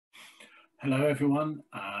Hello everyone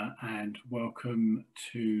and welcome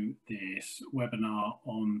to this webinar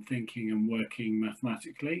on thinking and working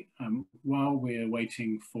mathematically. While we're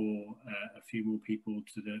waiting for a few more people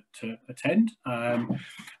to attend,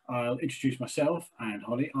 I'll introduce myself and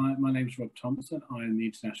Holly. My name is Rob Thompson. I am the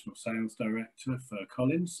International Sales Director for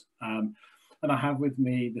Collins, and I have with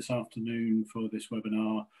me this afternoon for this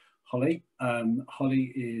webinar Holly.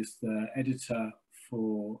 Holly is the editor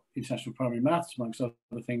for International Primary Maths, amongst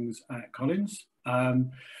other things, at Collins. The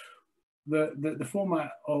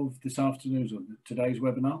format of this afternoon's or today's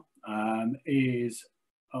webinar is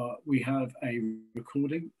we have a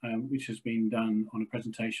recording which has been done on a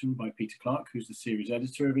presentation by Peter Clarke, who's the series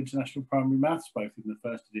editor of International Primary Maths, both in the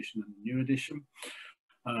first edition and the new edition.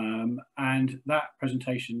 And that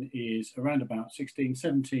presentation is around about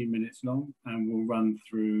 16-17 minutes long and will run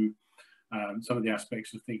through some of the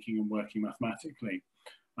aspects of thinking and working mathematically.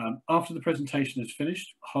 After the presentation is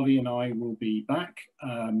finished, Holly and I will be back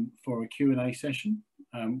for a Q&A session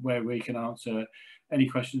where we can answer any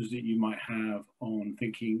questions that you might have on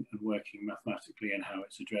thinking and working mathematically and how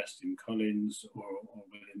it's addressed in Collins or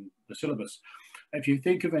within the syllabus. If you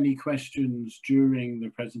think of any questions during the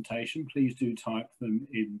presentation, please do type them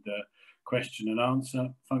in the question and answer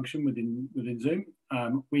function within Zoom.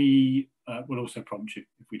 We will also prompt you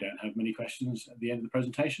if we don't have many questions at the end of the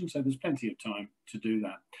presentation, so there's plenty of time to do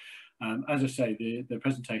that. As I say, the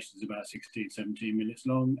presentation is about 16-17 minutes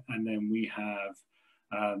long, and then we have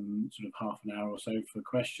sort of half an hour or so for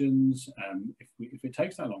questions. If it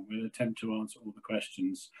takes that long, we'll attempt to answer all the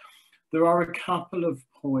questions. There are a couple of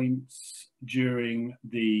points during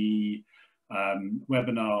the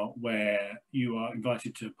webinar where you are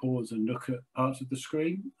invited to pause and look at parts of the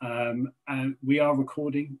screen, and we are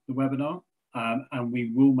recording the webinar and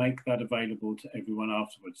we will make that available to everyone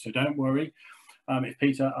afterwards, so don't worry. If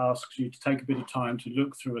Peter asks you to take a bit of time to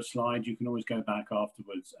look through a slide, you can always go back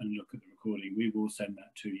afterwards and look at the recording. We will send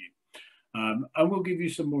that to you, and we'll give you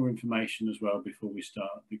some more information as well before we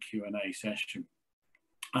start the Q&A session.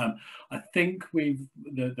 I think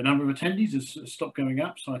the number of attendees has stopped going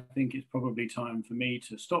up, so I think it's probably time for me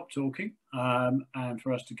to stop talking and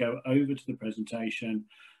for us to go over to the presentation,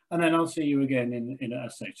 and then I'll see you again in I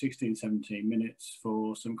say 16-17 minutes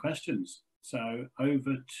for some questions. So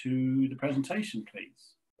over to the presentation,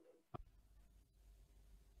 please.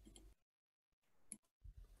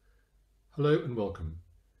 Hello and welcome.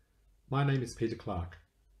 My name is Peter Clarke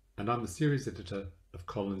and I'm the series editor of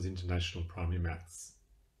Collins International Primary Maths.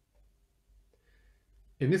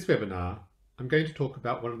 In this webinar, I'm going to talk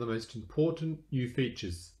about one of the most important new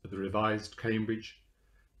features of the revised Cambridge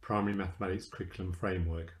Primary Mathematics Curriculum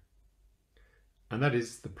Framework, and that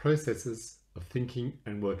is the processes of thinking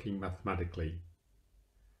and working mathematically,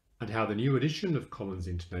 and how the new edition of Collins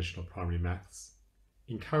International Primary Maths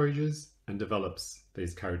encourages and develops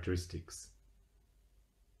these characteristics.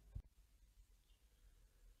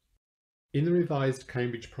 In the revised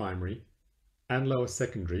Cambridge Primary and Lower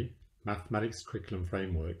Secondary Mathematics Curriculum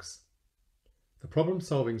Frameworks, the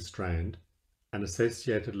problem-solving strand and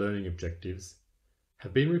associated learning objectives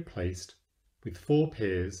have been replaced with 4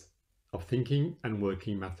 pairs of thinking and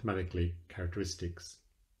working mathematically characteristics.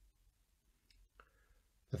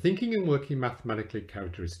 The thinking and working mathematically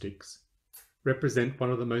characteristics represent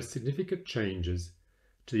one of the most significant changes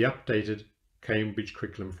to the updated Cambridge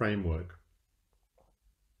Curriculum Framework.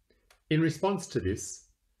 In response to this,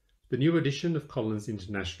 the new edition of Collins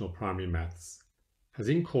International Primary Maths has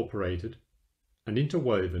incorporated and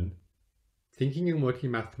interwoven thinking and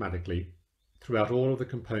working mathematically throughout all of the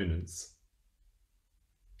components.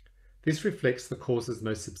 This reflects the course's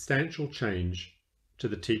most substantial change to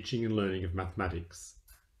the teaching and learning of mathematics.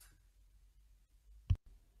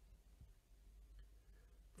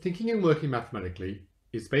 Thinking and working mathematically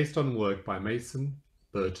is based on work by Mason,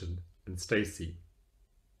 Burton and Stacey.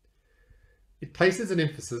 It places an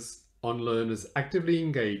emphasis on learners actively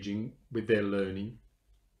engaging with their learning,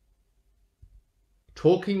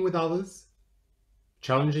 talking with others,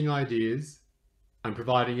 challenging ideas, and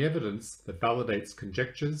providing evidence that validates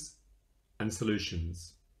conjectures and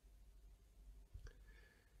solutions.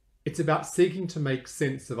 It's about seeking to make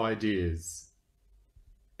sense of ideas,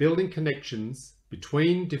 building connections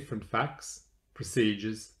between different facts,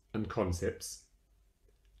 procedures, and concepts,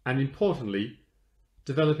 and importantly,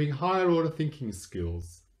 developing higher order thinking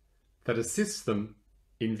skills that assist them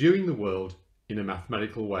in viewing the world in a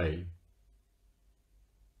mathematical way.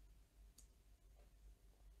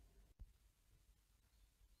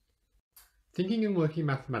 Thinking and working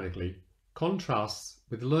mathematically contrasts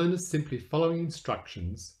with learners simply following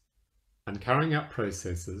instructions and carrying out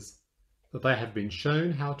processes that they have been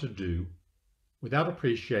shown how to do without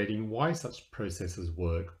appreciating why such processes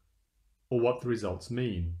work or what the results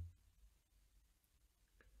mean.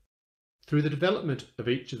 Through the development of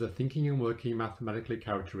each of the thinking and working mathematically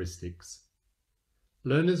characteristics,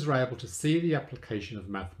 learners are able to see the application of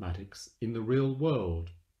mathematics in the real world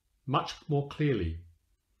much more clearly,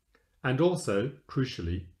 and also,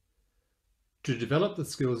 crucially, to develop the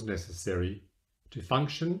skills necessary to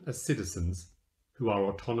function as citizens who are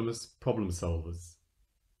autonomous problem solvers.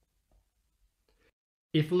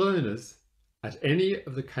 If learners at any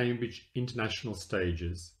of the Cambridge International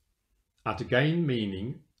stages are to gain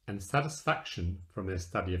meaning and satisfaction from their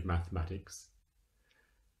study of mathematics,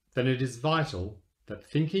 then it is vital that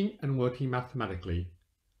thinking and working mathematically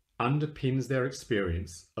underpins their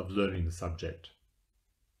experience of learning the subject.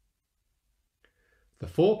 The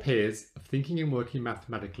 4 pairs of thinking and working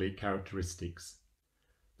mathematically characteristics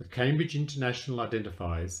that Cambridge International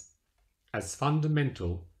identifies as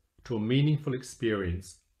fundamental to a meaningful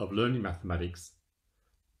experience of learning mathematics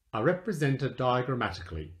are represented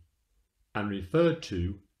diagrammatically and referred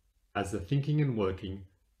to as the thinking and working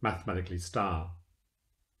mathematically star.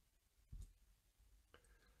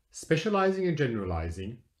 Specializing and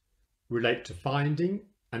generalizing relate to finding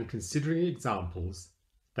and considering examples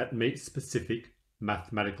that meet specific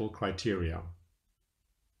mathematical criteria.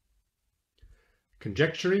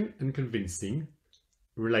 Conjecturing and convincing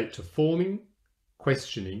relate to forming,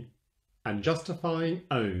 questioning, and justifying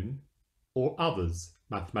own or others'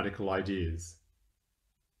 mathematical ideas.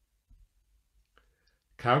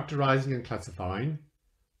 Characterizing and classifying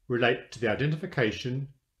relate to the identification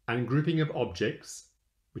and grouping of objects,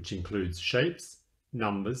 which includes shapes,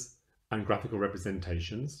 numbers, and graphical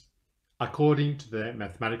representations, according to their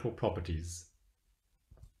mathematical properties.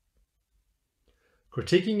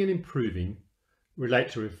 Critiquing and improving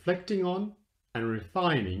relate to reflecting on and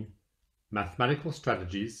refining mathematical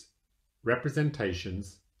strategies,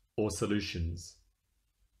 representations, or solutions.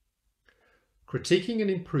 Critiquing and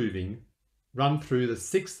improving run through the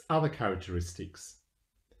 6 other characteristics,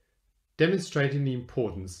 demonstrating the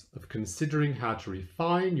importance of considering how to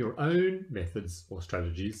refine your own methods or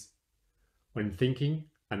strategies when thinking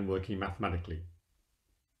and working mathematically.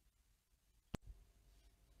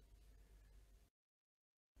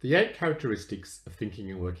 The 8 characteristics of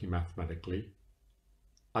thinking and working mathematically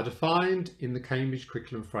are defined in the Cambridge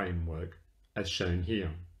Curriculum Framework as shown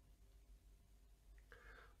here.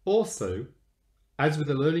 Also, as with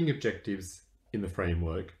the learning objectives in the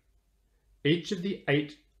framework, each of the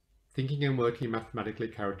 8 thinking and working mathematically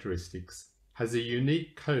characteristics has a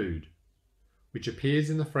unique code which appears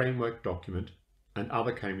in the framework document and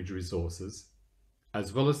other Cambridge resources,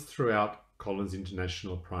 as well as throughout Collins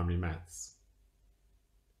International Primary Maths.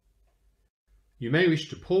 You may wish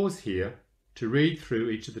to pause here to read through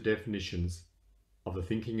each of the definitions of the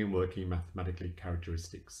thinking and working mathematically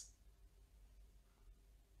characteristics.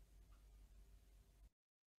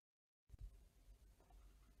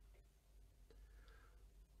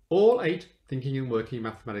 All 8 thinking and working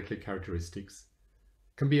mathematically characteristics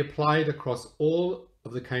can be applied across all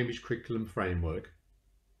of the Cambridge Curriculum Framework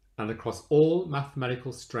and across all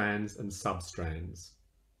mathematical strands and substrands,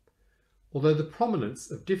 although the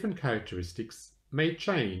prominence of different characteristics may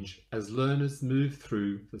change as learners move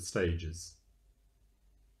through the stages.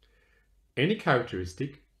 Any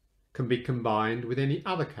characteristic can be combined with any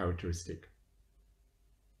other characteristic.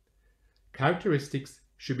 Characteristics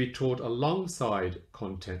should be taught alongside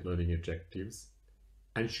content learning objectives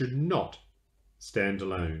and should not stand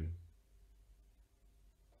alone.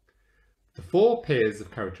 The 4 pairs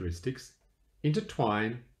of characteristics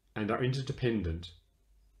intertwine and are interdependent,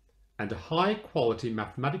 and a high-quality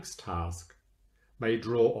mathematics task may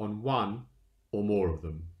draw on one or more of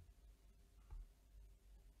them.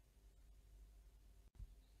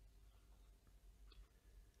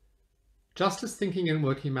 Just as thinking and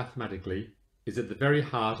working mathematically is at the very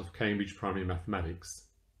heart of Cambridge primary mathematics,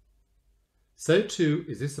 so too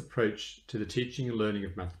is this approach to the teaching and learning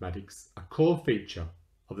of mathematics a core feature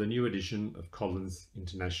of the new edition of Collins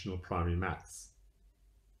International Primary Maths.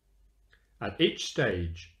 At each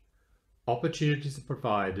stage, opportunities are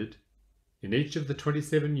provided in each of the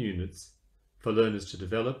 27 units for learners to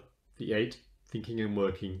develop the 8 thinking and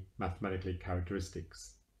working mathematically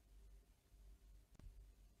characteristics.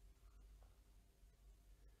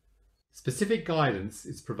 Specific guidance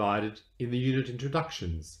is provided in the unit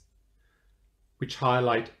introductions, which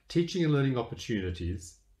highlight teaching and learning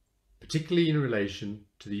opportunities, particularly in relation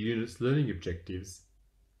to the unit's learning objectives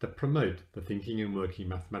that promote the thinking and working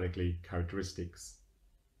mathematically characteristics.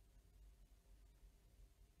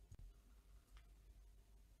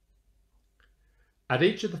 At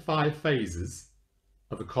each of the 5 phases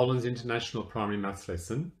of a Collins International Primary Maths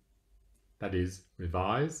lesson, that is,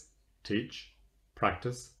 revise, teach,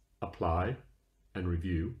 practice, apply, and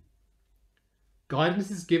review,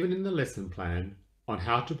 guidance is given in the lesson plan on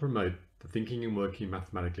how to promote the thinking and working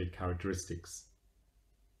mathematically characteristics.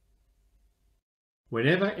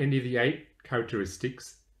 Whenever any of the 8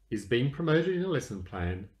 characteristics is being promoted in a lesson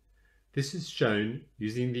plan, this is shown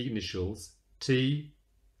using the initials T,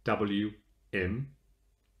 W, M,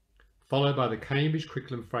 followed by the Cambridge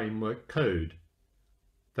Curriculum Framework code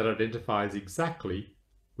that identifies exactly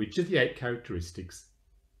which of the 8 characteristics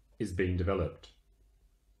is being developed.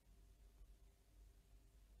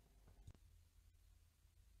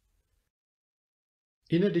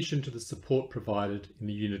 In addition to the support provided in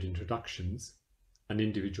the unit introductions and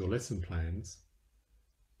individual lesson plans,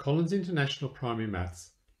 Collins International Primary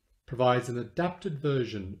Maths provides an adapted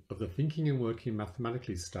version of the Thinking and Working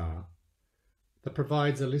Mathematically star that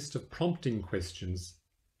provides a list of prompting questions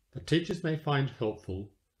that teachers may find helpful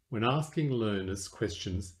when asking learners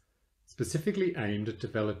questions specifically aimed at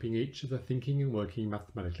developing each of the thinking and working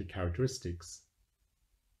mathematically characteristics.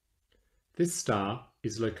 This star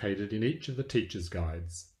is located in each of the teacher's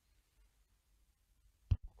guides.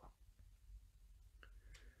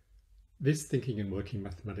 This Thinking and Working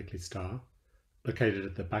Mathematically star, located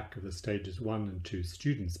at the back of the Stages 1 and 2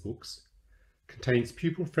 students' books, contains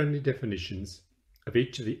pupil-friendly definitions of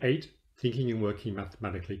each of the 8 thinking and working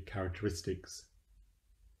mathematically characteristics.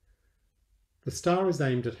 The star is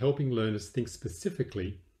aimed at helping learners think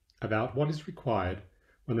specifically about what is required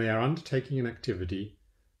when they are undertaking an activity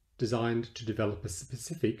designed to develop a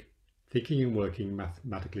specific thinking and working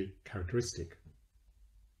mathematically characteristic.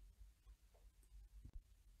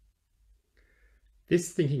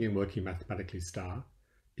 This Thinking and Working Mathematically star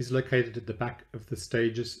is located at the back of the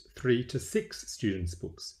Stages 3 to 6 students'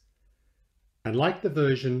 books, and like the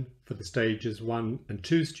version for the Stages 1 and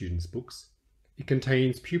 2 students' books, it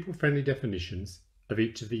contains pupil-friendly definitions of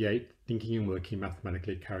each of the 8 thinking and working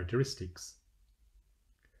mathematically characteristics.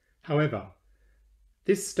 However,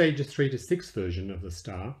 this Stages 3 to 6 version of the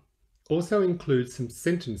star also includes some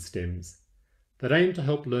sentence stems that aim to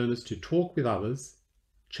help learners to talk with others,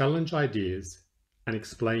 challenge ideas, and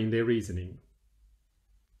explain their reasoning.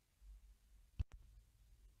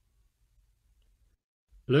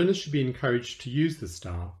 Learners should be encouraged to use the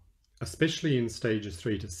star, especially in Stages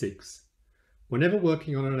 3 to 6, whenever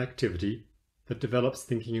working on an activity that develops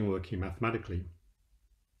thinking and working mathematically.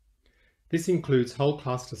 This includes whole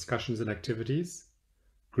class discussions and activities,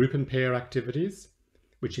 group and pair activities,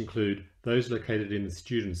 which include those located in the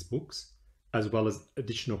students' books, as well as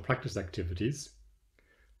additional practice activities,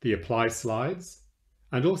 the apply slides,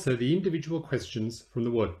 and also the individual questions from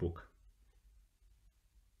the workbook.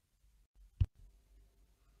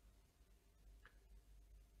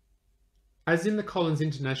 As in the Collins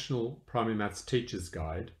International Primary Maths Teacher's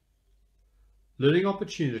Guide, learning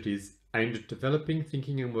opportunities aimed at developing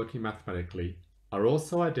thinking and working mathematically are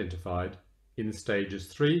also identified in the Stages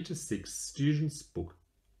 3 to 6 students' book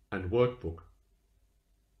and workbook.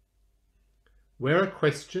 Where a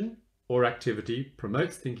question or activity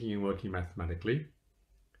promotes thinking and working mathematically,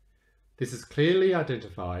 this is clearly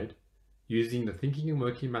identified using the Thinking and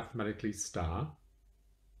Working Mathematically star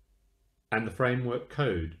and the framework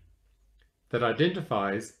code that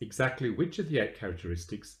identifies exactly which of the 8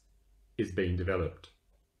 characteristics is being developed.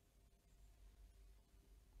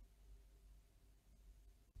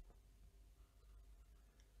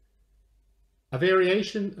 A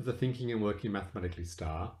variation of the Thinking and Working Mathematically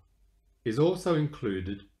star is also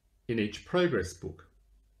included in each progress book.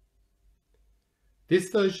 This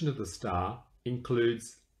version of the star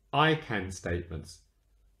includes I can statements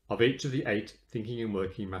of each of the 8 thinking and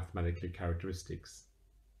working mathematically characteristics.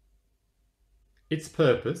 Its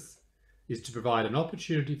purpose is to provide an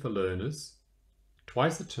opportunity for learners,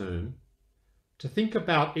 twice a term, to think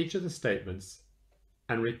about each of the statements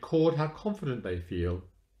and record how confident they feel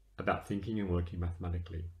about thinking and working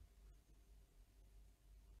mathematically.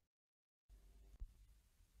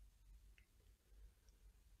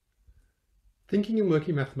 Thinking and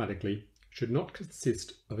working mathematically should not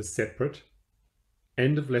consist of a separate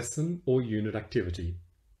end of lesson or unit activity,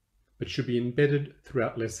 but should be embedded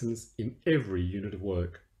throughout lessons in every unit of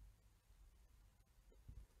work.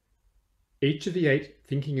 Each of the 8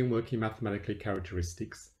 thinking and working mathematically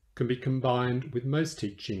characteristics can be combined with most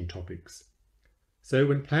teaching topics. So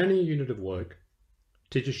when planning a unit of work,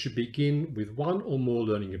 teachers should begin with one or more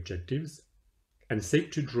learning objectives and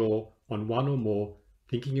seek to draw on one or more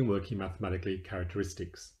thinking and working mathematically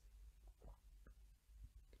characteristics.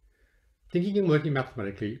 Thinking and working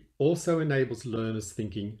mathematically also enables learners'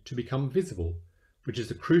 thinking to become visible, which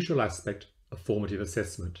is a crucial aspect of formative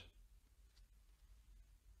assessment.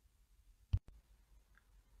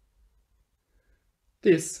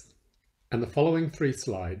 This and the following 3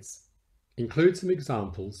 slides include some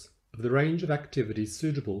examples of the range of activities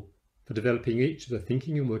suitable for developing each of the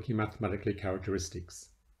thinking and working mathematically characteristics.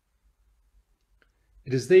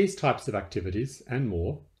 It is these types of activities and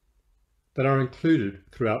more that are included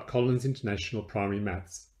throughout Collins International Primary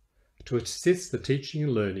Maths to assist the teaching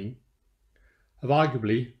and learning of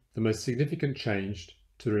arguably the most significant change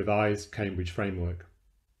to the revised Cambridge framework.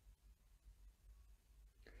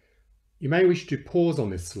 You may wish to pause on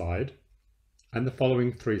this slide and the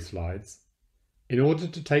following 3 slides in order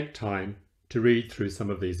to take time to read through some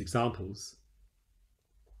of these examples.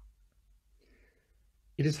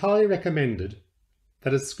 It is highly recommended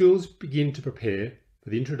that as schools begin to prepare for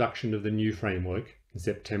the introduction of the new framework in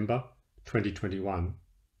September 2021,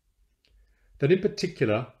 that in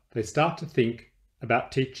particular they start to think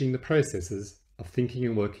about teaching the processes of thinking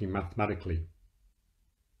and working mathematically.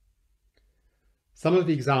 Some of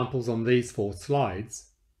the examples on these 4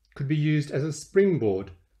 slides could be used as a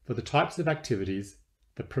springboard for the types of activities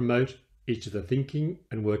that promote each of the thinking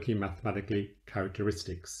and working mathematically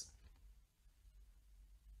characteristics.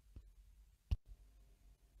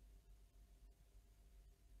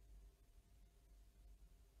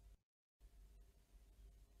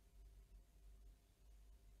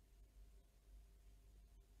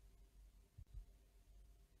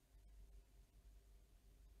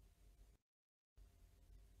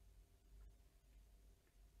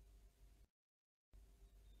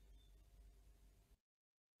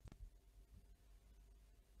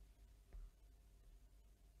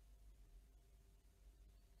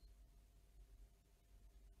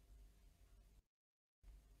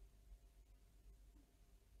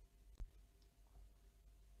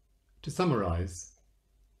 To summarise,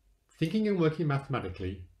 thinking and working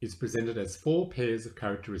mathematically is presented as 4 pairs of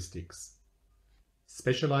characteristics: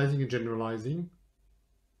 specialising and generalising,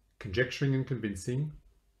 conjecturing and convincing,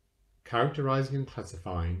 characterising and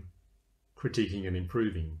classifying, critiquing and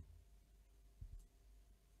improving.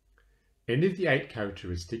 Any of the 8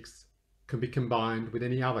 characteristics can be combined with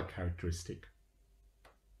any other characteristic.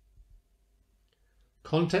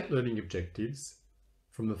 Content learning objectives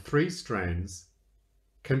from the 3 strands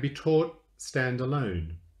can be taught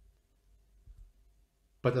standalone,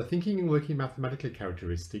 but the thinking and working mathematically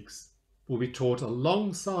characteristics will be taught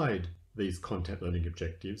alongside these content learning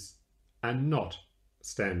objectives and not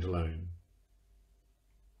standalone.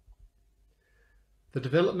 The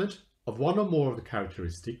development of one or more of the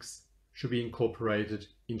characteristics should be incorporated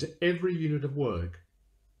into every unit of work,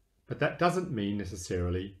 but that doesn't mean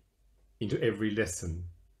necessarily into every lesson.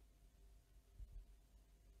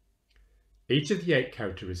 Each of the 8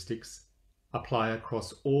 characteristics apply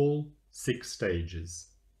across all 6 stages.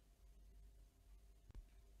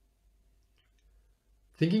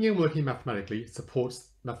 Thinking and working mathematically supports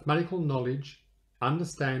mathematical knowledge,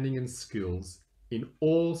 understanding and skills in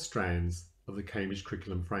all strands of the Cambridge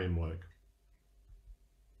curriculum framework.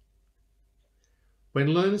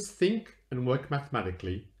 When learners think and work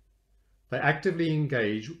mathematically, they actively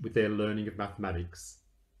engage with their learning of mathematics.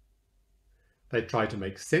 They try to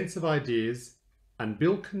make sense of ideas and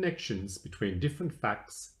build connections between different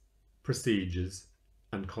facts, procedures,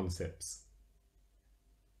 and concepts.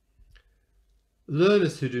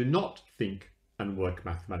 Learners who do not think and work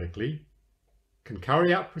mathematically can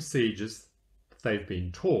carry out procedures that they've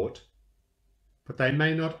been taught, but they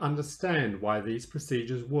may not understand why these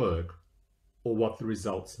procedures work or what the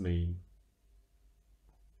results mean.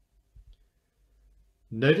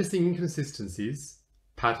 Noticing inconsistencies,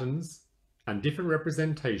 patterns, and different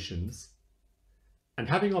representations, and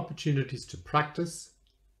having opportunities to practice,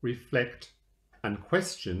 reflect, and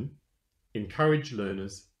question encourage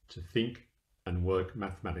learners to think and work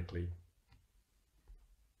mathematically.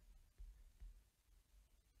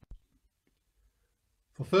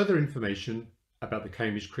 For further information about the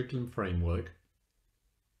Cambridge curriculum framework,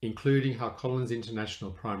 including how Collins International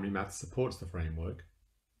Primary Maths supports the framework,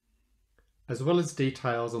 as well as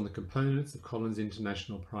details on the components of Collins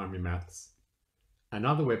International Primary Maths and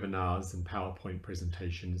other webinars and PowerPoint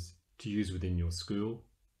presentations to use within your school,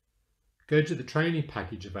 go to the training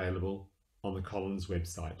package available on the Collins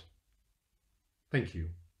website. Thank you.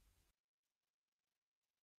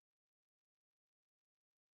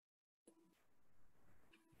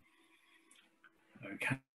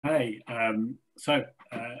 Okay,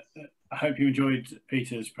 I hope you enjoyed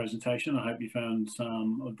Peter's presentation. I hope you found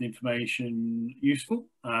some of the information useful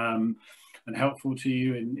and helpful to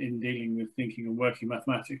you in dealing with thinking and working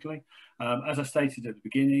mathematically. As I stated at the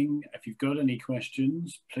beginning, if you've got any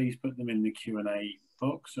questions, please put them in the Q&A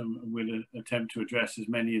box, and we'll attempt to address as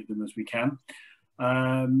many of them as we can.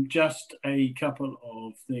 Just a couple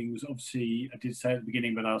of things. Obviously, I did say at the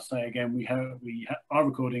beginning, but I'll say again, we are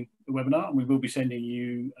recording the webinar, and we will be sending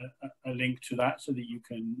you a link to that so that you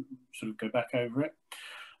can sort of go back over it.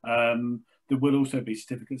 There will also be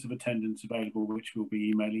certificates of attendance available, which we'll be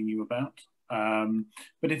emailing you about.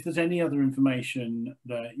 But if there's any other information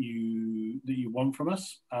that you want from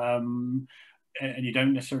us, and you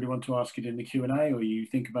don't necessarily want to ask it in the Q&A, or you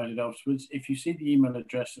think about it afterwards, if you see the email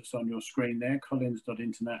address that's on your screen there,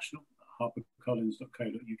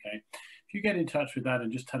 collins.international@harpercollins.co.uk, if you get in touch with that and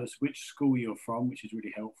just tell us which school you're from, which is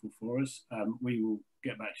really helpful for us, we will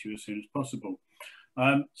get back to you as soon as possible.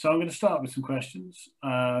 So I'm going to start with some questions.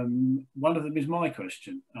 One of them is my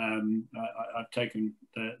question. I've taken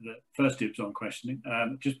the first dibs on questioning,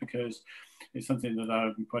 just because it's something that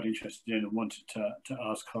I'm quite interested in and wanted to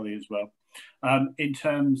ask Holly as well. In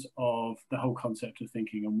terms of the whole concept of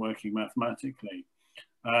thinking and working mathematically,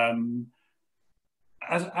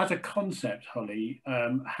 as a concept, Holly,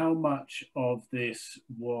 how much of this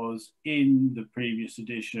was in the previous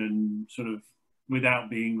edition, sort of without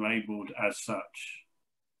being labelled as such?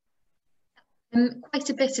 Quite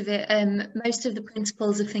a bit of it. Most of the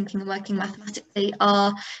principles of thinking and working mathematically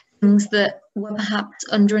are things that were perhaps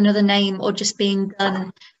under another name or just being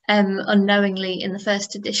done unknowingly in the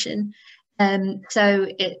first edition. So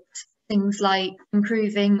it's things like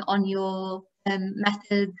improving on your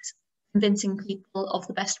methods, convincing people of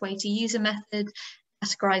the best way to use a method,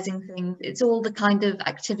 categorizing things. It's all the kind of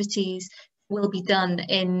activities will be done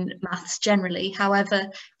in maths generally. However,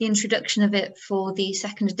 the introduction of it for the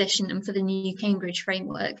second edition and for the new Cambridge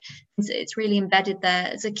framework, it's really embedded there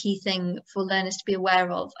as a key thing for learners to be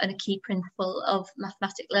aware of and a key principle of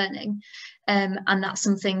mathematic learning. And that's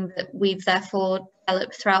something that we've therefore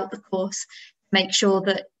developed throughout the course to make sure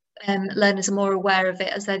that learners are more aware of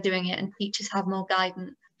it as they're doing it, and teachers have more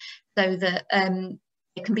guidance so that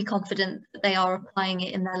they can be confident that they are applying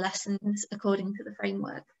it in their lessons according to the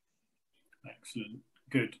framework. Excellent.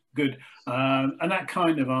 Good. And that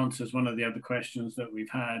kind of answers one of the other questions that we've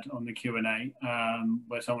had on the Q&A,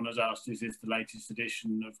 where someone has asked, is this the latest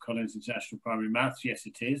edition of Collins International Primary Maths? Yes,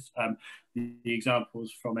 it is. The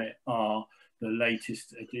examples from it are the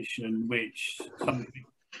latest edition, which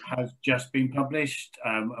has just been published,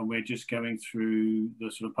 and we're just going through the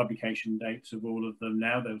sort of publication dates of all of them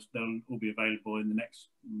now. They'll all be available in the next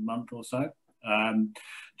month or so.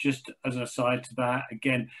 Just as an aside to that,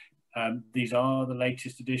 again, these are the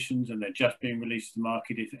latest editions and they're just being released to the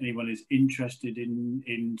market. If anyone is interested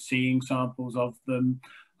in seeing samples of them,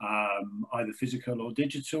 either physical or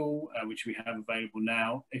digital, which we have available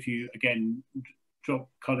now, if you again drop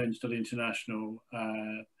collins.international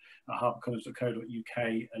at harpercollins.co.uk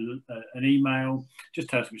an email, just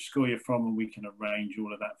tell us which school you're from and we can arrange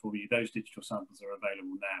all of that for you. Those digital samples are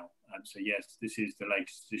available now. So yes, this is the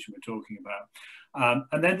latest edition we're talking about.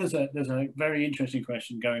 And then there's a very interesting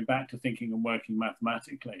question going back to thinking and working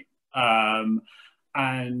mathematically. And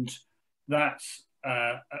that's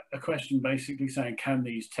a question basically saying, can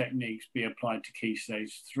these techniques be applied to Key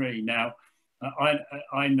Stage 3? Now,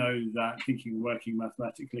 I know that thinking and working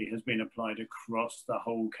mathematically has been applied across the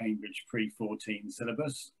whole Cambridge pre-14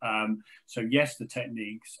 syllabus. So yes, the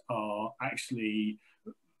techniques are actually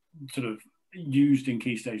sort of used in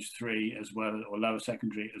Key Stage 3 as well, or lower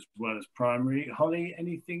secondary as well as primary. Holly,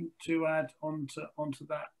 anything to add onto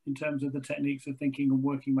that in terms of the techniques of thinking and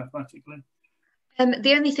working mathematically?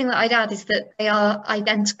 The only thing that I'd add is that they are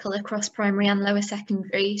identical across primary and lower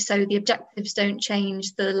secondary, so the objectives don't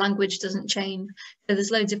change, the language doesn't change, so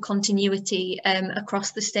there's loads of continuity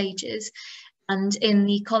across the stages. And in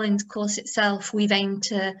the Collins course itself, we've aimed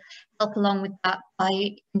to help along with that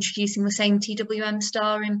by introducing the same TWM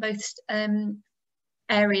star in both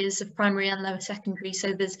areas of primary and lower secondary,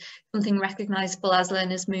 so there's something recognisable as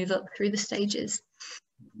learners move up through the stages.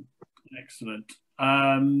 Excellent.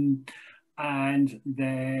 And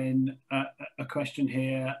then a question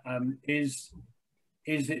here, is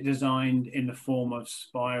it designed in the form of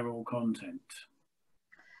spiral content?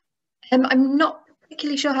 I'm not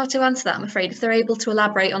particularly sure how to answer that, I'm afraid. If they're able to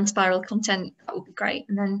elaborate on spiral content, that would be great,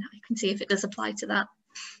 and then I can see if it does apply to that.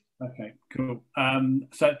 Okay, cool.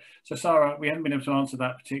 So Sarah, we haven't been able to answer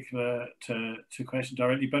that particular question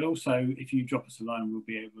directly, but also if you drop us a line, we'll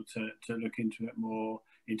be able to look into it more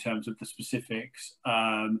in terms of the specifics.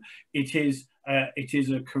 It is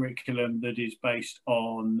a curriculum that is based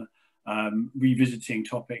on revisiting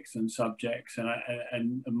topics and subjects,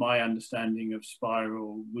 and my understanding of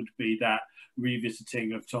spiral would be that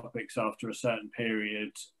revisiting of topics after a certain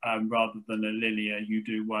period, rather than a linear, you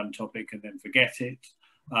do one topic and then forget it.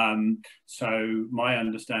 So my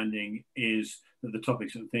understanding is that the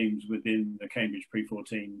topics and themes within the Cambridge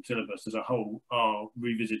Pre-14 syllabus as a whole are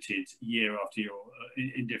revisited year after year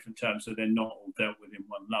in different terms, so they're not all dealt with in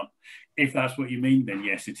one lump. If that's what you mean, then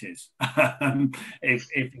yes, it is. If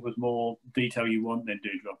it was more detail you want, then do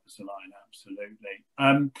drop us a line,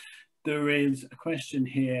 absolutely. There is a question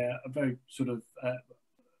here, a very sort of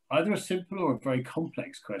either a simple or a very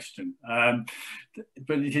complex question,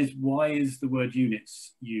 but it is, why is the word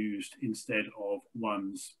units used instead of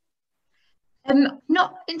ones?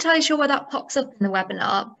 Not entirely sure where that pops up in the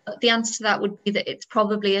webinar, but the answer to that would be that it's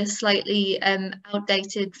probably a slightly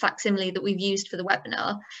outdated facsimile that we've used for the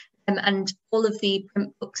webinar. And all of the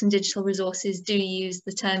print books and digital resources do use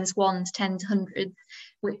the terms ones, tens, hundreds,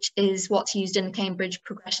 which is what's used in the Cambridge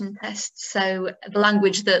progression test. So the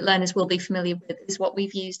language that learners will be familiar with is what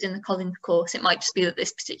we've used in the Collins course. It might just be that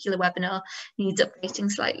this particular webinar needs updating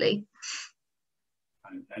slightly.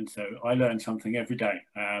 And so I learn something every day,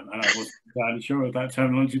 and I wasn't entirely sure of that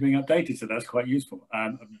terminology being updated, so that's quite useful.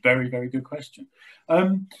 A very, very good question.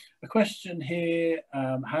 A question here,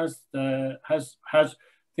 has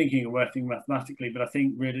thinking and working mathematically, but I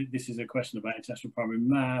think really this is a question about international primary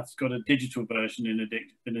maths, got a digital version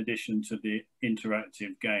in addition to the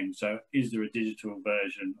interactive game. So is there a digital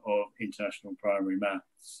version of international primary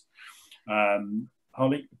maths?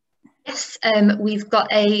 Holly? Yes, we've got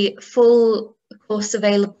a full course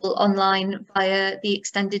available online via the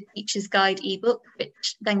Extended Teacher's Guide ebook,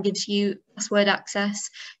 which then gives you password access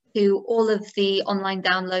to all of the online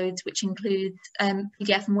downloads, which includes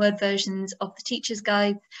PDF and Word versions of the teacher's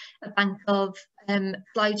guide, a bank of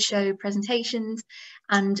slideshow presentations,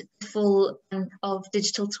 and a full bank of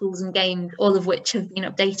digital tools and games, all of which have been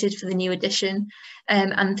updated for the new edition.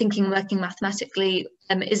 And Thinking and Working Mathematically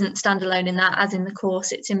isn't standalone in that, as in the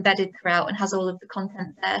course, it's embedded throughout and has all of the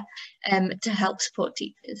content there to help support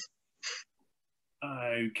teachers.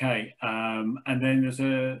 Okay, and then there's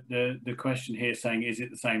the question here saying, is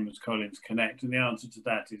it the same as Collins Connect? And the answer to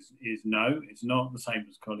that is no, it's not the same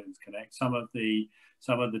as Collins Connect. Some of the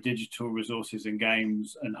digital resources and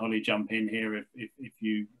games, and Holly, jump in here if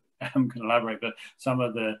you can elaborate, but some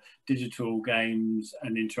of the digital games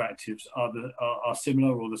and interactives are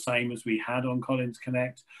similar or the same as we had on Collins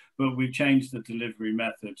Connect, but we've changed the delivery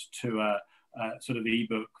method to a sort of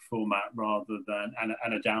ebook format rather than,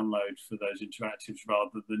 and a download for those interactives,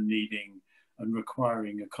 rather than needing and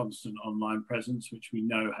requiring a constant online presence, which we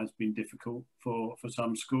know has been difficult for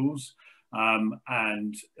some schools.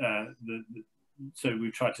 So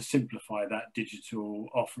we've tried to simplify that digital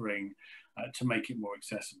offering to make it more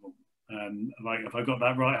accessible. Have I got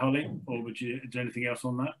that right, Holly? Or is there anything else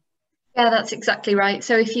on that? Yeah, that's exactly right.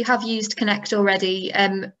 So if you have used Connect already,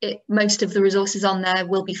 most of the resources on there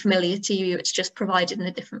will be familiar to you. It's just provided in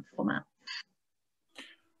a different format.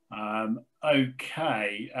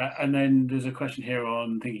 Okay, and then there's a question here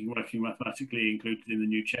on Thinking and Working Mathematically included in the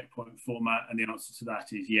new checkpoint format, and the answer to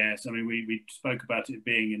that is yes. I mean, we spoke about it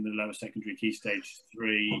being in the lower secondary Key Stage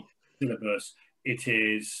 3 syllabus. It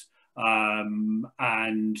is, and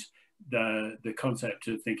the concept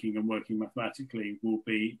of thinking and working mathematically will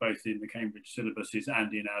be both in the Cambridge syllabuses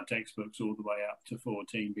and in our textbooks all the way up to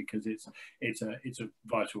 14, because it's a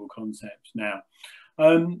vital concept now.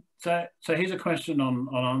 So here's a question on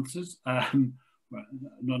answers, not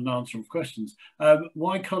an answer of questions.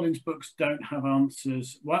 Why Collins books don't have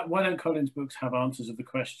answers? Why don't Collins books have answers of the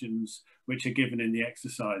questions which are given in the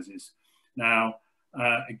exercises? Now,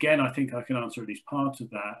 again, I think I can answer at least part of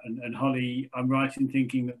that. And Holly, I'm right in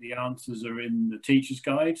thinking that the answers are in the teacher's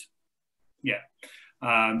guide? Yeah.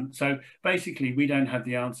 So basically, we don't have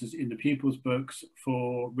the answers in the pupils' books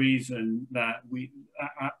for reason that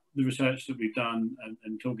the research that we've done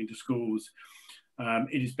and talking to schools,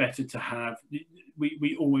 it is better to have,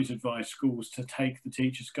 we always advise schools to take the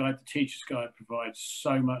teacher's guide. The teacher's guide provides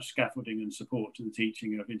so much scaffolding and support to the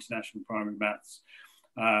teaching of international primary maths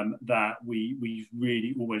that we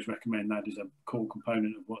really always recommend that as a core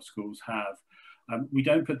component of what schools have. We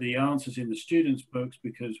don't put the answers in the students' books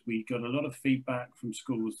because we got a lot of feedback from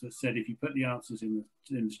schools that said if you put the answers in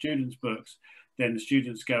the students' books, then the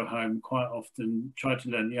students go home quite often, try to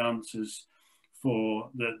learn the answers for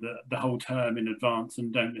the whole term in advance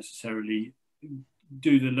and don't necessarily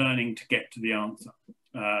do the learning to get to the answer.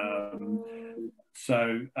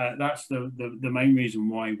 So that's the main reason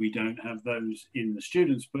why we don't have those in the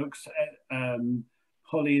students' books.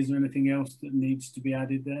 Holly, is there anything else that needs to be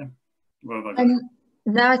added there?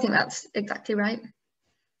 No, I think that's exactly right.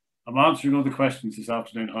 I'm answering all the questions this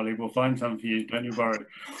afternoon, Holly. We'll find some for you, don't you worry.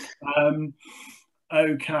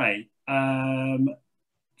 Okay,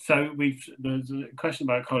 So there's a question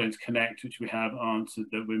about Collins Connect, which we have answered,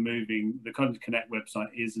 that we're moving. The Collins Connect website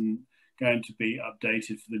isn't going to be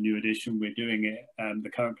updated for the new edition. We're doing it. The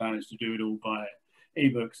current plan is to do it all by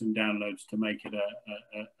ebooks and downloads to make it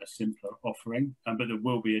a simpler offering. But there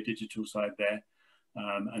will be a digital side there,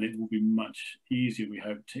 and it will be much easier, we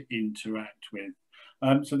hope, to interact with.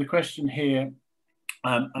 So the question here,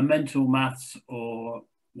 a mental maths or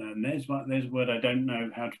there's a word I don't know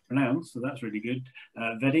how to pronounce, so that's really good.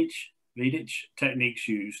 Vedic techniques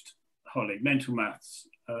used. Holly, mental maths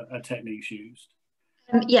are techniques used.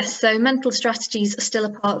 Yes, so mental strategies are still a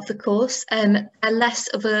part of the course. They're less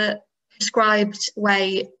of a prescribed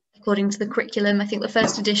way according to the curriculum. I think the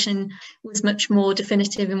first edition was much more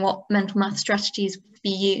definitive in what mental math strategies would be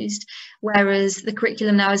used, whereas the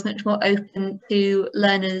curriculum now is much more open to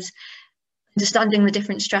learners understanding the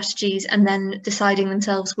different strategies and then deciding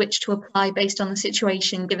themselves which to apply based on the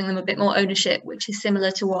situation, giving them a bit more ownership, which is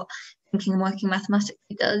similar to what thinking and working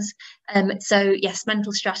mathematically does. So yes,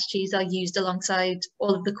 mental strategies are used alongside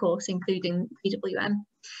all of the course, including PWM.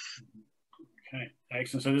 Okay,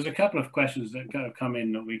 excellent. So there's a couple of questions that have come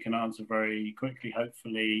in that we can answer very quickly,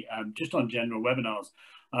 hopefully, just on general webinars.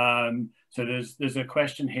 So there's a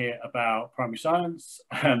question here about primary science.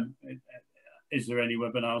 Is there any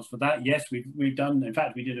webinars for that? Yes, we've done. In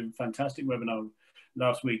fact, we did a fantastic webinar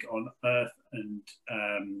last week on Earth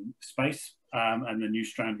and space and the new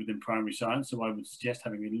strand within primary science. So I would suggest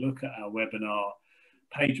having a look at our webinar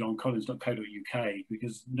page on collins.co.uk,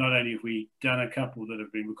 because not only have we done a couple that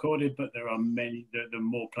have been recorded, but there are many, there are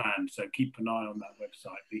more planned. So keep an eye on that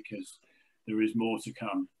website because there is more to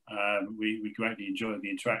come. We greatly enjoy the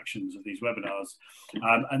interactions of these webinars.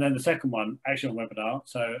 And then the second one, action webinar.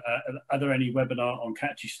 So are there any webinar on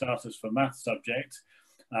catchy starters for math subject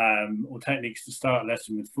or techniques to start a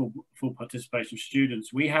lesson with full participation of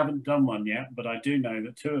students? We haven't done one yet, but I do know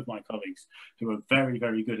that two of my colleagues who are very,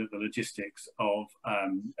 very good at the logistics of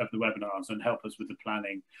the webinars and help us with the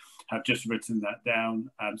planning have just written that down.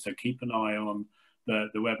 So keep an eye on the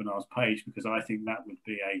webinars page, because I think that would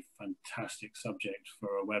be a fantastic subject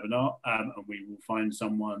for a webinar, and we will find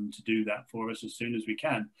someone to do that for us as soon as we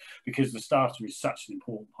can, because the starter is such an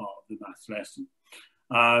important part of the maths lesson.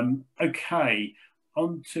 Okay,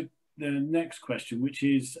 on to the next question, which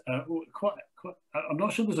is quite I'm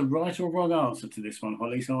not sure there's a right or wrong answer to this one,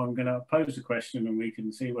 Holly, so I'm going to pose the question and we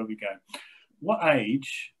can see where we go. What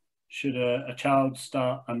age should a child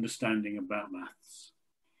start understanding about maths?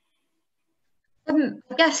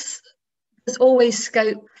 I guess there's always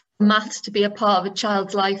scope for maths to be a part of a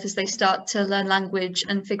child's life as they start to learn language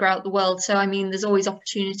and figure out the world. So, I mean, there's always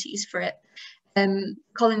opportunities for it.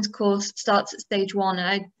 Collins' course starts at stage 1, and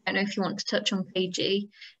I don't know if you want to touch on KG.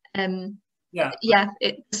 Yeah,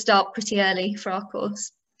 it starts pretty early for our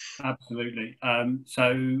course. Absolutely.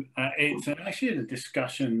 So it's actually a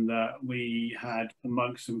discussion that we had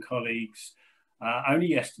amongst some colleagues only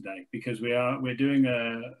yesterday, because we're doing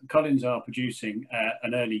Collins are producing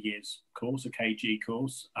an early years course, a KG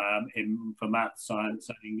course for maths, science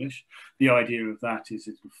and English. The idea of that is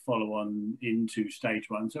it will follow on into stage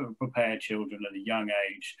 1, so it will prepare children at a young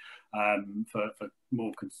age for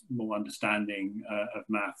more understanding of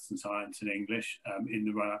maths and science and English in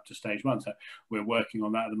the run up to stage 1. So we're working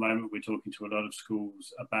on that at the moment. We're talking to a lot of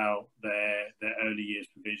schools about their early years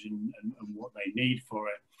provision and what they need for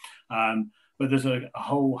it. But there's a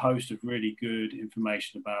whole host of really good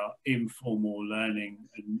information about informal learning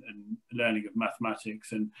and learning of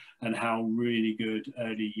mathematics, and how really good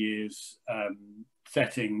early years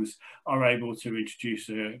settings are able to introduce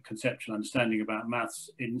a conceptual understanding about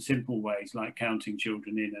maths in simple ways, like counting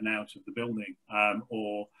children in and out of the building,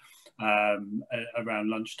 or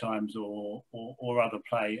around lunch times or other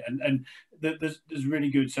play. And there's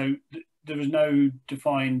really good. So there is no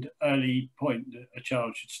defined early point that a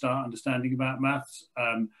child should start understanding about maths,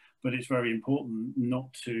 but it's very important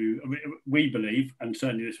not to, I mean, we believe, and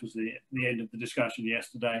certainly this was the end of the discussion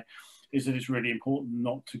yesterday, is that it's really important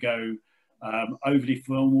not to go overly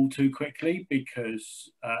formal too quickly,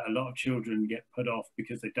 because a lot of children get put off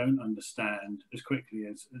because they don't understand as quickly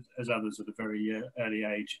as others at a very early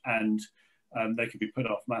age, and they can be put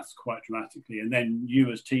off maths quite dramatically. And then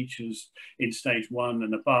you as teachers in stage 1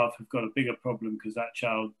 and above have got a bigger problem, because that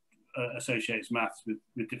child associates maths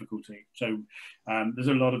with difficulty. So there's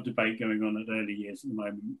a lot of debate going on at early years at the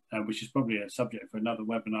moment, which is probably a subject for another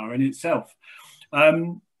webinar in itself.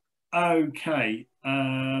 Okay,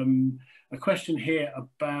 a question here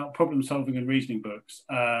about problem solving and reasoning books.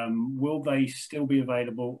 Will they still be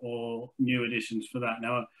available, or new editions for that?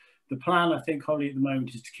 Now, the plan, I think, Holly, at the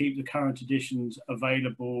moment is to keep the current editions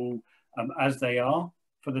available as they are.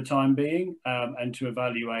 for the time being, and to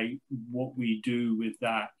evaluate what we do with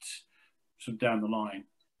that sort of down the line.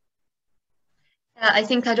 I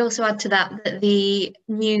think I'd also add to that that the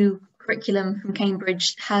new curriculum from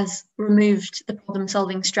Cambridge has removed the problem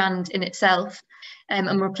solving strand in itself,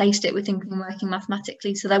 and replaced it with thinking and working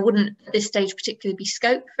mathematically. So there wouldn't at this stage particularly be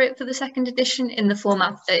scope for it for the second edition in the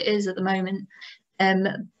format that it is at the moment.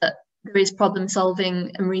 But there is problem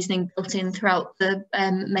solving and reasoning built in throughout the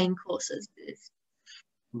main courses.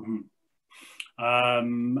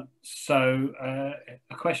 So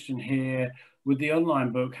a question here: would the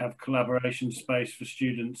online book have collaboration space for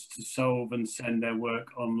students to solve and send their work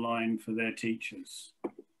online for their teachers?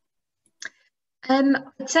 I'd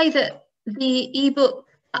say that the ebook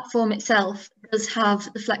platform itself does have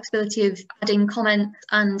the flexibility of adding comments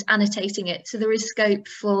and annotating it. So there is scope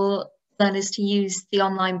for learners to use the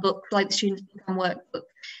online book, like the Students' Book workbook,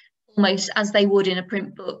 almost as they would in a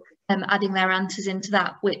print book, adding their answers into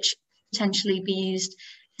that, which potentially be used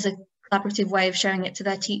as a collaborative way of showing it to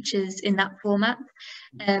their teachers in that format.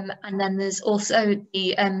 And then there's also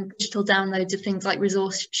the digital downloads of things like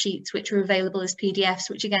resource sheets, which are available as PDFs,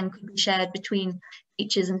 which again could be shared between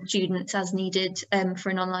teachers and students as needed for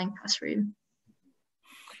an online classroom.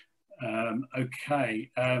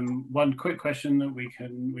 Okay, one quick question that we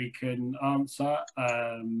can answer.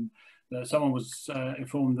 Someone was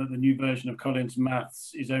informed that the new version of Collins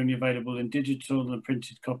Maths is only available in digital and the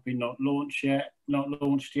printed copy not launched yet.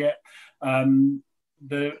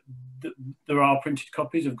 There are printed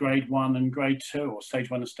copies of grade 1 and grade 2, or stage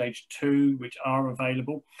 1 and stage 2, which are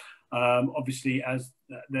available. Obviously, as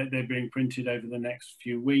they're being printed over the next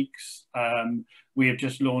few weeks, we have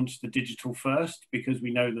just launched the digital first, because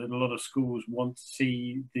we know that a lot of schools want to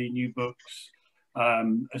see the new books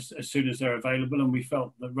as soon as they're available, and we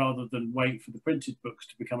felt that rather than wait for the printed books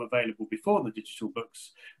to become available before the digital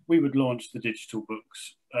books, we would launch the digital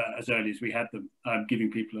books as early as we had them,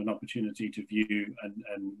 giving people an opportunity to view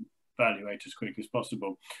and evaluate as quick as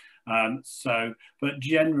possible. But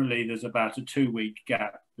generally there's about a 2-week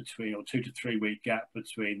gap between, or 2 to 3 week gap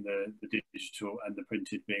between the digital and the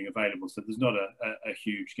printed being available, so there's not a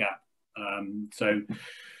huge gap. So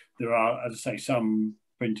there are, as I say, some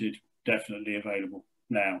printed definitely available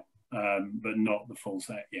now, but not the full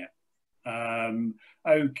set yet.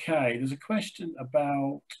 Okay, there's a question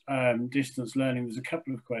about distance learning. There's a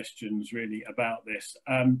couple of questions really about this,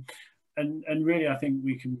 and really I think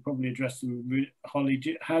we can probably address them. Holly,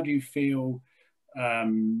 how do you feel?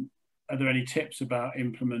 Are there any tips about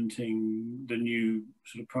implementing the new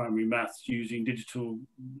sort of primary maths using digital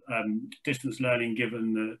distance learning,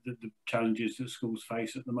 given the challenges that schools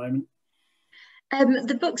face at the moment?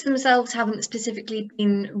 The books themselves haven't specifically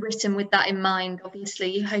been written with that in mind,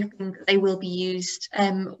 obviously, hoping that they will be used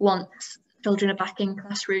once children are back in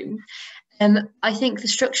classrooms. I think the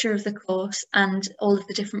structure of the course and all of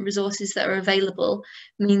the different resources that are available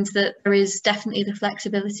means that there is definitely the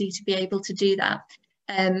flexibility to be able to do that.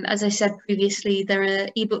 As I said previously, there are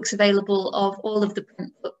ebooks available of all of the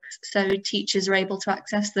print books, so teachers are able to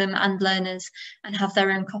access them and learners and have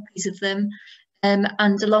their own copies of them. And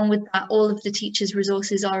along with that, all of the teachers'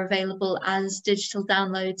 resources are available as digital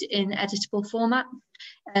downloads in editable format.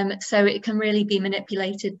 So it can really be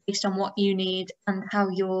manipulated based on what you need and how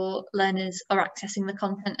your learners are accessing the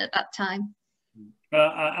content at that time.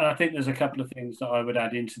 And I think there's a couple of things that I would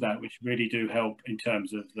add into that, which really do help in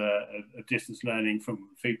terms of of distance learning from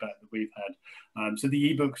feedback that we've had. So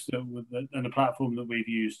the ebooks and the platform that we've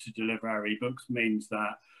used to deliver our ebooks means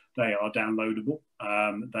that they are downloadable.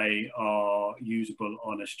 They are usable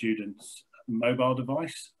on a student's mobile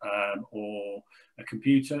device or a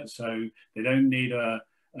computer, so they don't need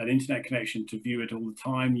an internet connection to view it all the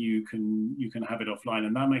time. You can have it offline,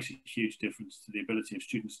 and that makes a huge difference to the ability of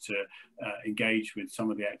students to engage with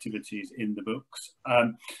some of the activities in the books.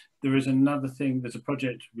 There is another thing. There's a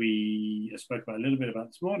project we spoke about a little bit about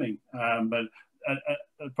this morning, but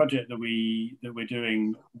a project that we're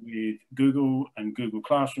doing with Google and Google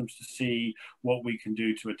Classrooms to see what we can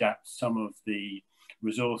do to adapt some of the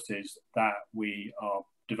resources that we are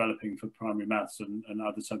developing for primary maths and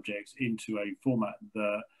other subjects into a format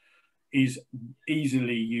that is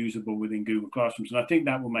easily usable within Google Classrooms. And I think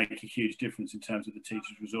that will make a huge difference in terms of the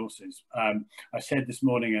teachers' resources. I said this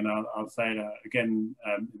morning, and I'll say it again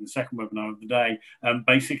in the second webinar of the day,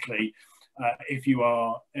 basically, if you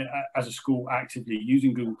are, as a school, actively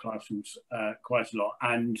using Google Classrooms quite a lot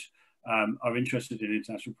and are interested in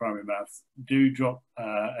international primary maths, do drop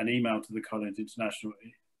an email to the Collins International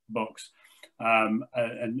box and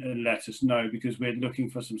let us know, because we're looking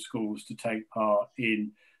for some schools to take part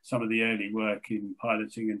in some of the early work in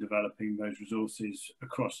piloting and developing those resources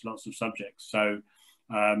across lots of subjects. So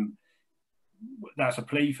That's a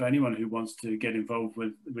plea for anyone who wants to get involved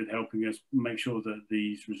with helping us make sure that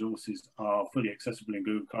these resources are fully accessible in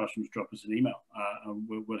Google Classrooms. Drop us an email and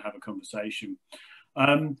we'll have a conversation.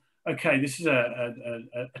 Okay, this is a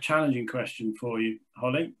challenging question for you,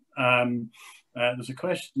 Holly. There's a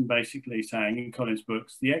question basically saying in Colin's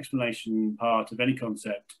books, the explanation part of any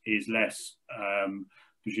concept is less,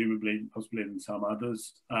 presumably, possibly than some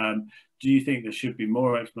others. Do you think there should be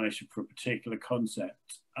more explanation for a particular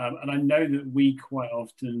concept? And I know that we quite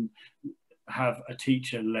often have a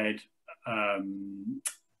teacher-led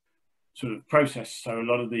sort of process. So a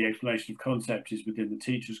lot of the explanation of concept is within the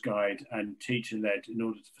teacher's guide and teacher-led in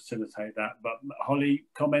order to facilitate that. But Holly,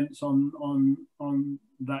 comments on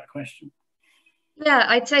that question? Yeah,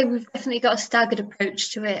 I'd say we've definitely got a staggered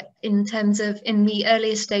approach to it in terms of in the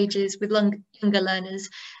earlier stages with younger learners.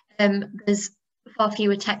 There's far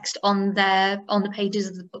fewer text on the pages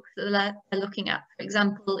of the book that they're looking at. For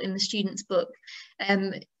example, in the student's book,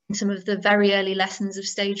 in some of the very early lessons of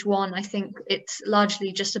stage 1, I think it's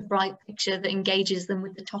largely just a bright picture that engages them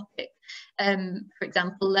with the topic. For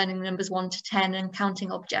example, learning numbers 1 to 10 and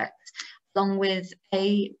counting objects, along with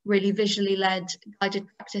a really visually led guided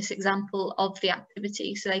practice example of the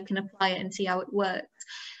activity so they can apply it and see how it works.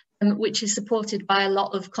 Which is supported by a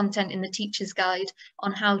lot of content in the teacher's guide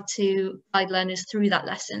on how to guide learners through that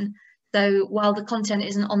lesson. So while the content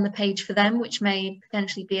isn't on the page for them, which may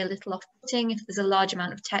potentially be a little off-putting if there's a large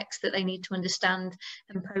amount of text that they need to understand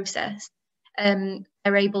and process,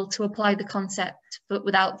 they're able to apply the concept but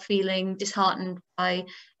without feeling disheartened by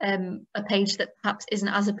a page that perhaps isn't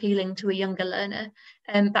as appealing to a younger learner.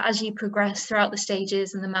 But as you progress throughout the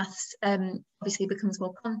stages and the maths obviously becomes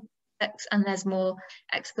more complex, and there's more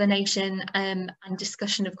explanation and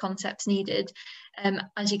discussion of concepts needed.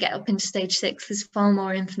 As you get up into stage 6, there's far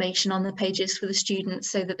more information on the pages for the students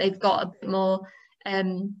so that they've got a bit more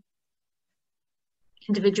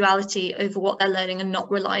individuality over what they're learning and not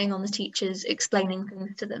relying on the teachers explaining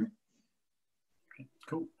things to them. Okay,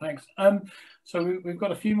 cool, thanks. So we've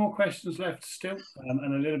got a few more questions left still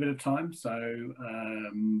and a little bit of time. So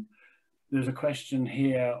there's a question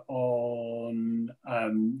here on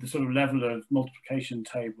the sort of level of multiplication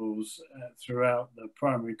tables throughout the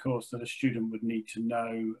primary course that a student would need to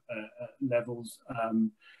know levels.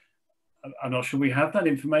 I'm not sure we have that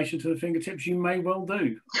information to the fingertips. You may well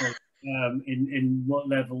do in what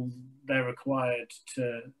levels they're required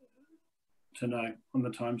to know on the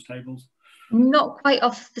times tables. Not quite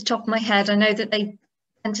off the top of my head. I know that they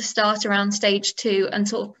tend to start around stage 2 and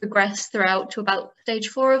sort of progress throughout to about stage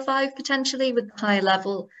 4 or 5 potentially with the higher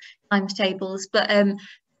level times tables, but the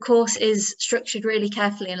course is structured really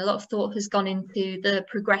carefully and a lot of thought has gone into the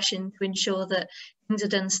progression to ensure that things are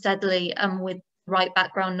done steadily and with the right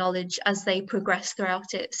background knowledge as they progress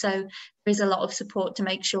throughout it. So there is a lot of support to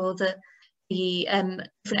make sure that the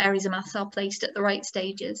different areas of maths are placed at the right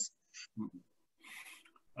stages.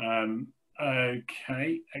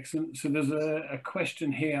 Okay, excellent. So there's a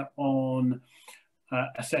question here on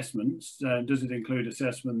assessments. Does it include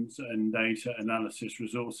assessments and data analysis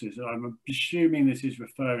resources? I'm assuming this is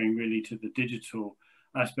referring really to the digital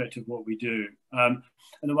aspect of what we do. And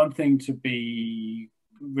the one thing to be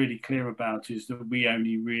really clear about is that we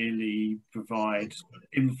only really provide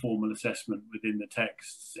informal assessment within the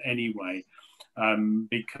texts anyway,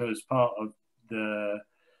 because part of the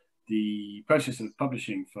process of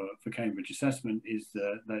publishing for Cambridge Assessment is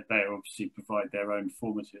that they obviously provide their own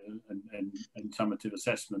formative and summative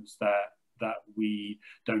assessments that we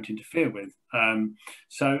don't interfere with.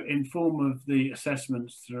 So in form of the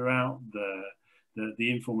assessments throughout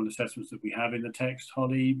the informal assessments that we have in the text,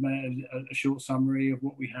 Holly, a short summary of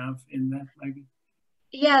what we have in there, maybe?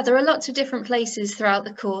 Yeah, there are lots of different places throughout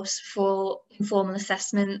the course for informal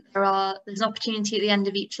assessment. There's an opportunity at the end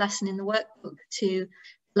of each lesson in the workbook to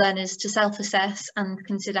learners to self-assess and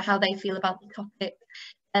consider how they feel about the topic.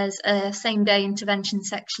 There's a same-day intervention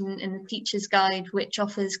section in the teacher's guide which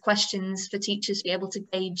offers questions for teachers to be able to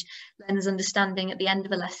gauge learners' understanding at the end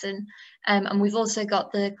of a lesson. And we've also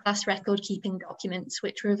got the class record keeping documents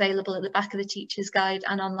which are available at the back of the teacher's guide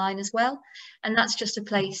and online as well. And that's just a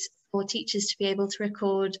place for teachers to be able to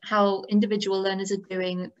record how individual learners are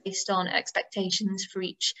doing based on expectations for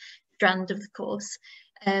each strand of the course.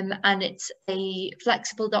 And it's a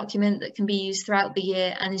flexible document that can be used throughout the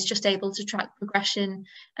year and is just able to track progression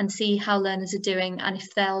and see how learners are doing and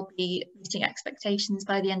if they'll be meeting expectations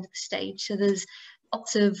by the end of the stage. So there's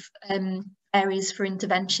lots of areas for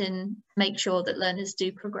intervention to make sure that learners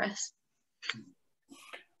do progress.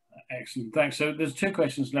 Excellent, thanks. So there's 2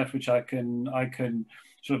 questions left which I can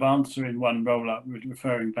sort of answer in one roll-up,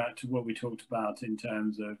 referring back to what we talked about in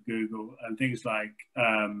terms of Google and things like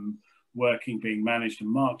working being managed and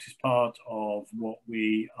marked is part of what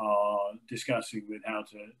we are discussing with how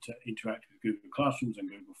to interact with Google Classrooms and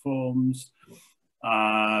Google Forms.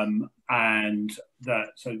 And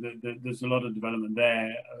there's a lot of development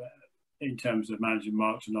there in terms of managing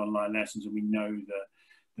marked and online lessons, and we know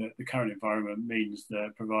that the current environment means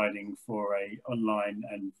that providing for a online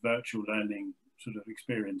and virtual learning sort of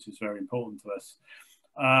experience is very important to us.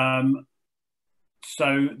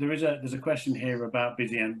 So there's a question here about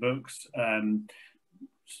Busy Ant books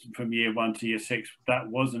from year 1 to year 6. That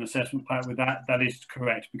was an assessment pack with that. That is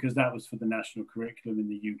correct, because that was for the national curriculum in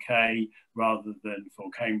the UK rather than for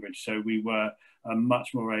Cambridge. So we were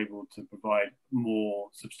much more able to provide more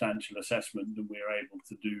substantial assessment than we are able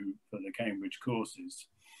to do for the Cambridge courses.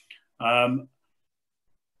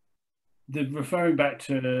 Referring back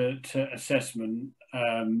to assessment,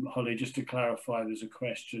 Holly, just to clarify, there's a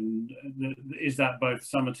question, is that both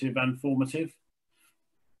summative and formative?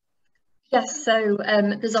 Yes, so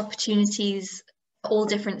there's opportunities at all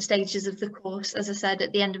different stages of the course. As I said,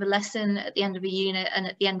 at the end of a lesson, at the end of a unit, and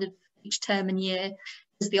at the end of each term and year,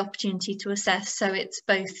 there's the opportunity to assess. So it's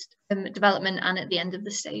both development and at the end of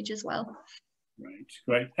the stage as well.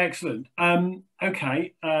 Great, excellent.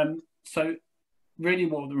 Okay, so really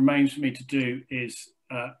what remains for me to do is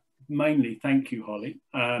mainly thank you, Holly,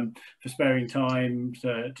 for sparing time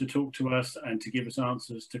to talk to us and to give us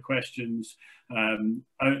answers to questions,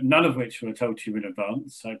 none of which were told to you in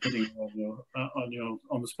advance. So putting you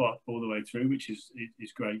on the spot all the way through, which is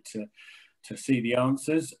great to see the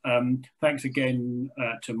answers. Thanks again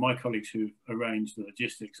to my colleagues who arranged the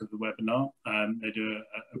logistics of the webinar. They do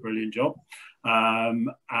a brilliant job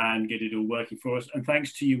and get it all working for us. And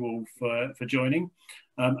thanks to you all for joining.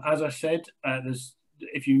 As I said,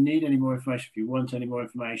 if you need any more information, if you want any more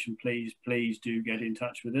information, please do get in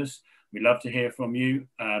touch with us. We'd love to hear from you.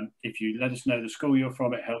 If you let us know the school you're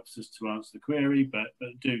from, it helps us to answer the query, but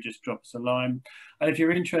do just drop us a line. And if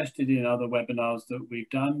you're interested in other webinars that we've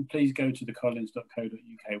done, please go to the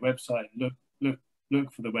collins.co.uk website, look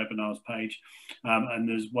for the webinars page, and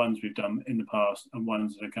there's ones we've done in the past and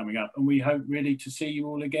ones that are coming up. And we hope really to see you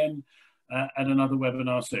all again at another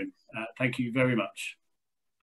webinar soon. Thank you very much.